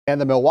And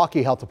the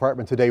Milwaukee Health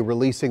Department today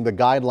releasing the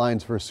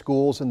guidelines for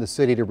schools in the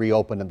city to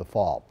reopen in the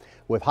fall.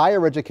 With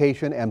higher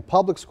education and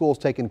public schools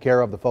taken care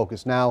of, the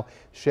focus now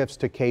shifts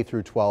to K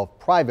through 12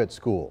 private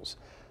schools.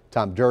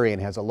 Tom Durian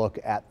has a look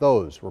at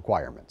those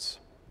requirements.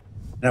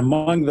 And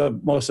among the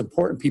most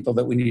important people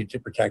that we need to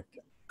protect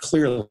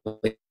clearly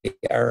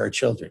are our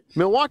children.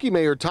 Milwaukee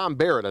Mayor Tom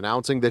Barrett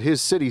announcing that his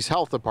city's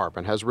health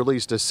department has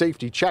released a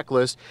safety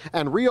checklist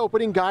and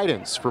reopening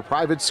guidance for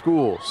private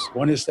schools.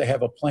 One is to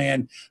have a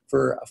plan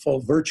for a full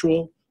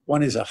virtual,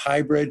 one is a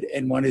hybrid,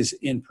 and one is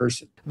in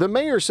person. The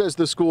mayor says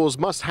the schools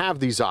must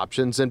have these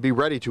options and be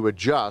ready to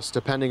adjust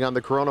depending on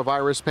the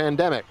coronavirus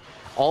pandemic.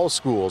 All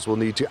schools will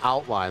need to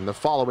outline the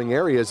following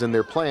areas in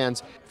their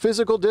plans: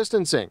 physical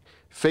distancing,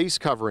 face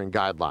covering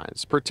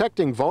guidelines,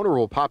 protecting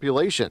vulnerable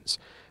populations,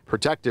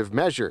 protective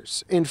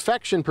measures,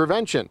 infection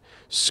prevention,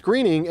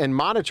 screening and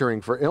monitoring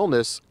for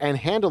illness, and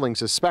handling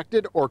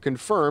suspected or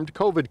confirmed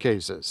COVID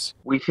cases.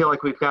 We feel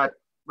like we've got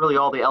really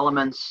all the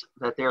elements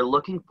that they're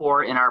looking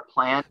for in our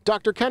plan.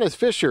 Dr. Kenneth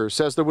Fisher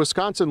says the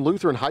Wisconsin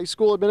Lutheran High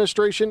School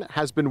administration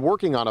has been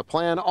working on a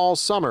plan all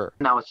summer.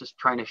 Now it's just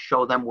trying to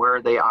show them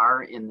where they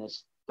are in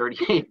this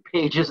 38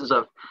 pages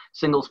of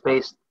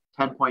single-spaced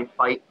 10-point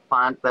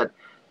font that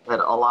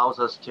allows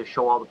us to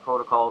show all the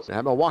protocols.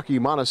 At Milwaukee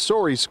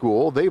Montessori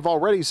School, they've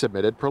already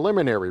submitted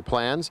preliminary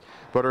plans,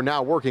 but are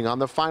now working on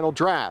the final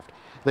draft.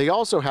 They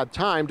also had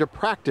time to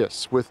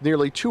practice. With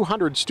nearly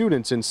 200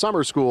 students in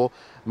summer school,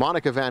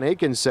 Monica Van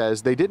Aken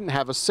says they didn't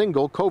have a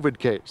single COVID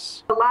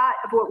case. A lot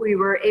of what we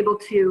were able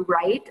to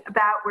write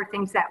about were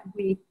things that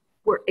we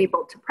were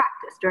able to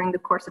practice during the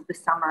course of the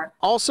summer.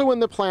 Also in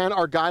the plan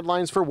are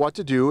guidelines for what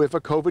to do if a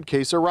COVID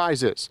case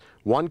arises.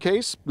 One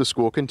case, the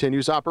school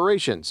continues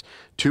operations.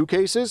 Two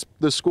cases,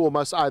 the school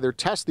must either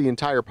test the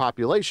entire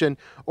population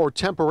or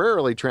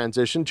temporarily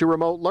transition to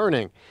remote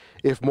learning.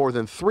 If more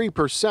than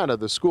 3% of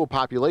the school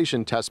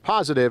population tests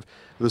positive,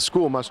 the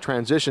school must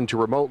transition to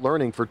remote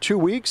learning for 2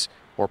 weeks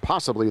or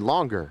possibly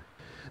longer.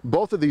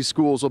 Both of these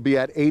schools will be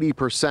at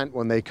 80%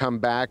 when they come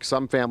back.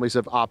 Some families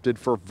have opted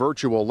for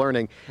virtual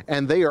learning,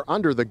 and they are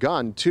under the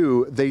gun,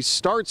 too. They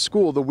start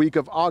school the week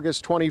of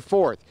August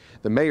 24th.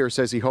 The mayor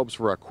says he hopes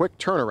for a quick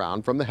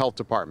turnaround from the health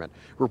department.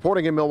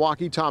 Reporting in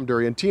Milwaukee, Tom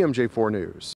Durian, TMJ4 News.